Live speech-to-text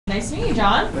Nice to meet you,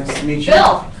 John. Nice to meet you.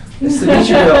 Bill. Nice to meet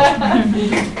you,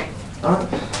 Bill.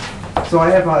 So I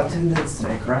have 10 minutes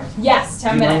today, correct? Yes,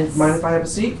 10 minutes. Mind if I have a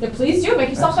seat? Yeah, please do. Make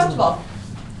yourself comfortable.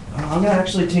 I'm going to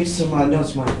actually take some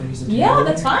notes, Mike. Yeah,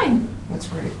 that's fine. That's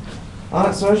great.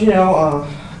 So as you know,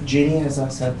 Jeannie has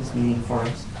set this meeting for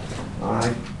us.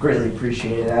 I greatly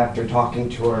appreciate it after talking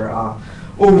to her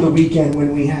over the weekend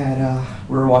when we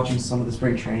were watching some of the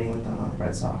spring training with the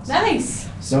Red Sox. Nice.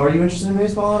 So are you interested in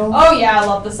baseball at all? Oh yeah, I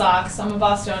love the Sox. I'm a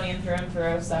Bostonian through and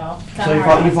through, so. So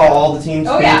you follow all the teams,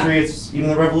 oh, Patriots, even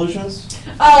the Revolutions?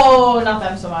 Oh, not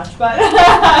them so much, but.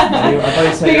 I thought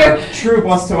you said you're a true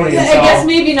Bostonian. I guess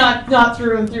maybe not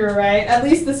through and through, right? At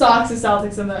least the Sox, the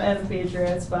Celtics, and the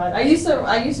Patriots. But I used to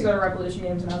go to Revolution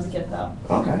games when I was a kid, though.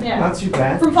 Okay, yeah. Not too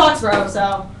bad. From Foxborough,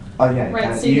 so. Oh yeah,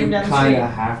 right, you down the kind street. of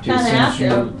have to Kinda since have you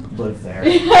to. live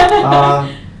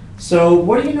there. So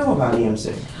what do you know about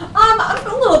EMC? I'm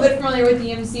a little bit familiar with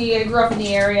EMC. I grew up in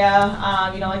the area,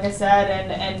 like I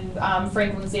said, and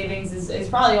Franklin Savings is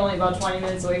probably only about 20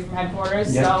 minutes away from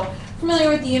headquarters. Yep. So familiar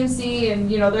with EMC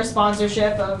and their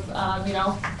sponsorship of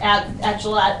at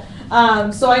Gillette.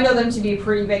 So I know them to be a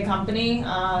pretty big company.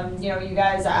 You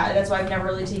guys. That's why I've never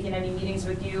really taken any meetings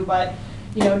with you, but.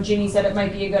 Ginny said it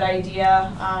might be a good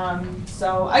idea.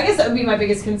 So I guess that would be my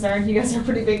biggest concern. You guys are a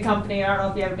pretty big company. I don't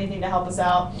know if you have anything to help us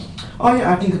out. Oh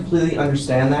yeah, I can completely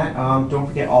understand that. Don't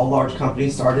forget, all large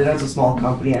companies started as a small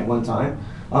company at one time.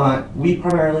 We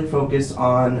primarily focus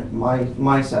on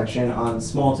my section on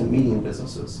small to medium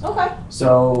businesses. Okay.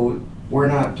 So we're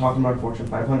not talking about a Fortune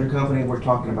 500 company. We're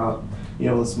talking about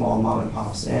the small mom and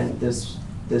pops and this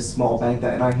small bank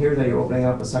and I hear that you're opening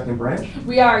up a second branch?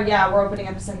 We are, yeah. We're opening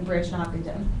up a second branch in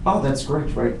Hopkinton. Oh, that's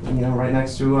great, right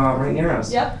next to, right near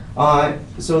us. Yep.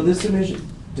 So this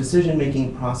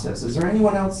decision-making process, is there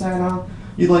anyone else that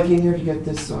you'd like in here to get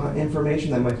this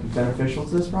information that might be beneficial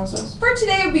to this process? For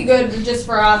today, it would be good just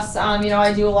for us.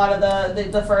 I do a lot of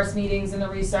the first meetings and the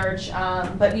research,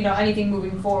 but anything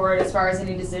moving forward as far as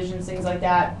any decisions, things like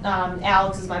that.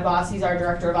 Alex is my boss. He's our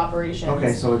director of operations.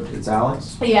 Okay, so it's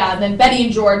Alex? Yeah, and then Betty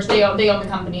and George, they own the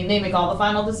company, and they make all the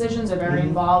final decisions. They're very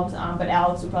involved, but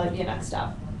Alex would probably be a next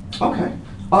step. Okay.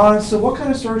 So what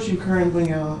kind of storage do you currently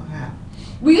have?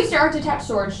 We use direct attached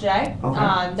storage today.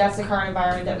 Okay. That's the current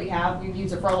environment that we have. We've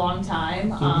used it for a long time.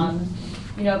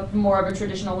 More of a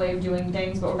traditional way of doing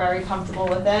things, but we're very comfortable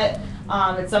with it.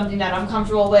 It's something that I'm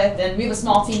comfortable with, and we have a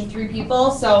small team of 3 people,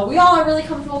 so we all are really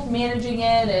comfortable with managing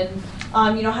it and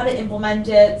how to implement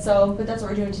it. So, but that's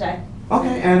what we're doing today.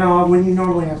 Okay, and when you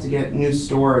normally have to get new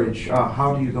storage,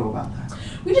 how do you go about that?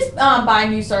 We just buy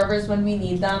new servers when we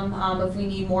need them. If we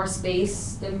need more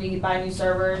space, then we buy new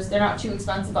servers. They're not too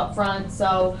expensive up front,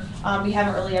 so we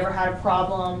haven't really ever had a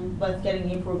problem with getting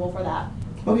the approval for that.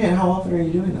 Okay, and how often are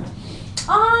you doing that?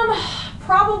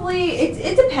 Probably,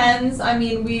 it depends. I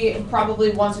mean, we probably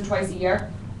once or twice a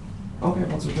year. Okay,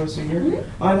 once or twice a year.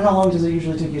 Mm-hmm. And how long does it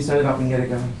usually take you to set it up and get it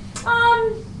going?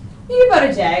 Maybe about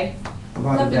a day.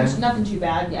 About a day? Nothing too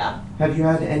bad, yeah. Have you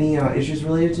had any issues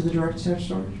related to the direct attached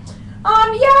storage?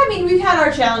 Yeah, I mean, we've had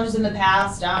our challenges in the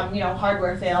past.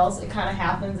 Hardware fails. It kind of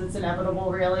happens. It's inevitable,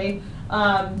 really.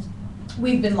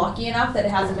 We've been lucky enough that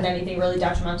it hasn't been anything really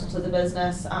detrimental to the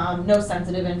business. No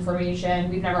sensitive information.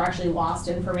 We've never actually lost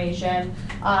information.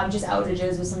 Just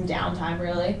outages with some downtime,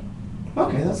 really.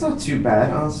 Okay, that's not too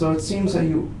bad. So it seems that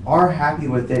you are happy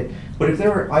with it, but if there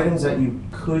were items that you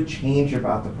could change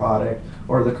about the product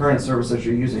or the current service that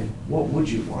you're using, what would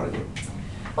you want to do?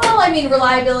 Well, I mean,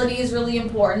 reliability is really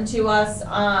important to us.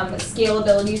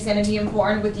 Scalability is going to be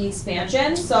important with the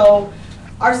expansion. So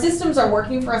our systems are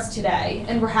working for us today,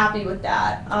 and we're happy with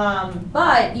that.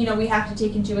 But, we have to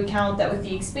take into account that with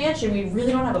the expansion, we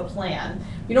really don't have a plan.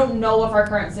 We don't know if our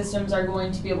current systems are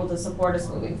going to be able to support us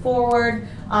moving forward.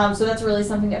 So that's really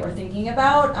something that we're thinking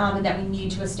about and that we need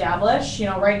to establish.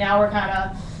 Right now we're kind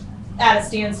of at a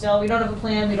standstill. We don't have a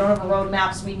plan, we don't have a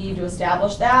roadmap, so we need to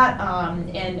establish that.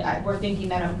 And we're thinking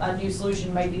that a new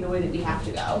solution might be the way that we have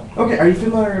to go. Okay, are you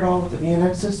familiar at all with the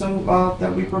VNX system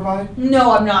that we provide?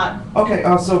 No, I'm not. Okay,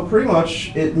 so pretty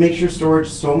much it makes your storage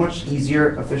so much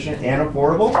easier, efficient, and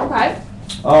affordable. Okay.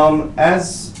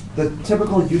 As the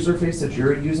typical user face that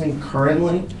you're using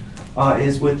currently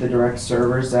is with the direct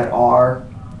servers that are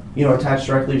attached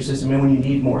directly to your system, and when you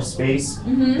need more space,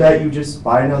 that you just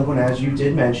buy another one, as you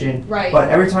did mention. Right. But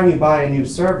every time you buy a new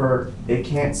server, it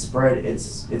can't spread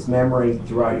its memory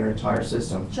throughout your entire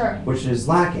system. Sure. Which is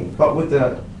lacking. But with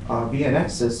the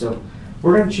VNX system,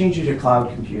 we're going to change you to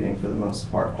cloud computing for the most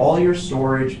part. All your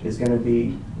storage is going to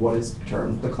be what is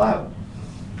termed the cloud.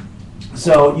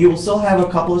 So you will still have a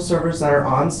couple of servers that are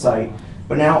on site,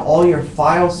 but now all your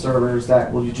file servers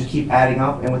that will you just keep adding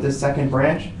up, and with this second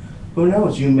branch, who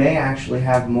knows, you may actually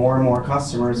have more and more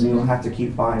customers and you'll have to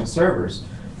keep buying servers.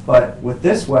 But with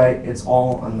this way, it's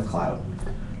all on the cloud.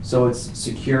 So it's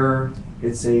secure,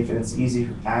 it's safe, and it's easy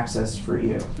access for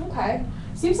you. Okay.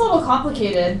 Seems a little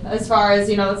complicated as far as,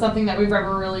 it's something that we've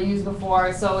never really used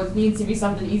before, so it needs to be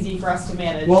something easy for us to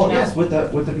manage. Well, yes, with the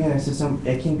VNA system,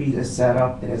 it can be set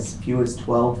up in as few as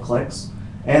 12 clicks.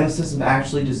 And the system is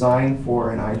actually designed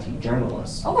for an IT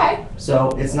generalist. Okay. So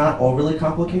it's not overly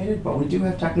complicated, but we do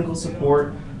have technical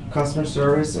support, customer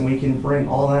service, and we can bring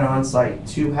all that on site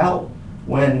to help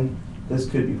when this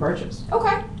could be purchased.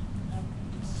 Okay.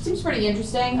 Seems pretty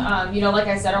interesting. Like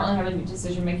I said, I don't really have any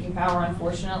decision-making power,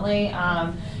 unfortunately.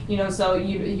 So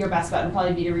your best bet would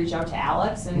probably be to reach out to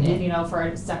Alex and for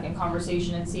a second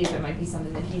conversation and see if it might be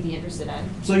something that he'd be interested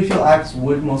in. So you feel Alex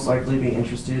would most likely be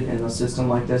interested in a system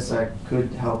like this that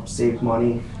could help save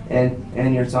money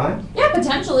and your time? Yeah,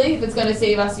 potentially. If it's going to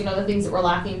save us, the things that we're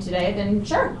lacking today, then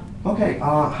sure. Okay.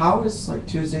 How is like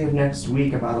Tuesday of next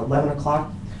week about 11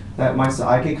 o'clock that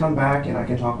I could come back and I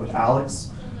can talk with Alex?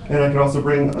 And I could also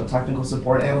bring a technical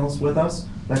support analyst with us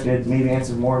that could maybe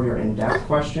answer more of your in-depth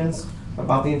questions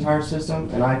about the entire system,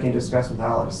 and I can discuss with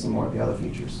Alex some more of the other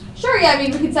features. Sure, yeah,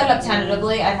 we could set it up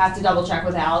tentatively. I'd have to double check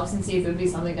with Alex and see if it would be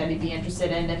something that he'd be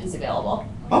interested in if he's available.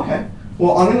 Okay.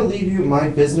 Well, I'm going to leave you my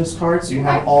business card so you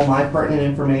have all my pertinent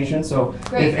information. So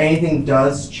Great. If anything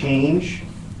does change,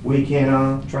 we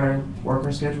can try to work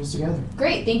our schedules together.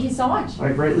 Great, thank you so much.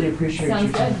 I greatly appreciate Sounds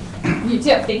your time. good. You too,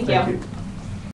 thank you. Thank you.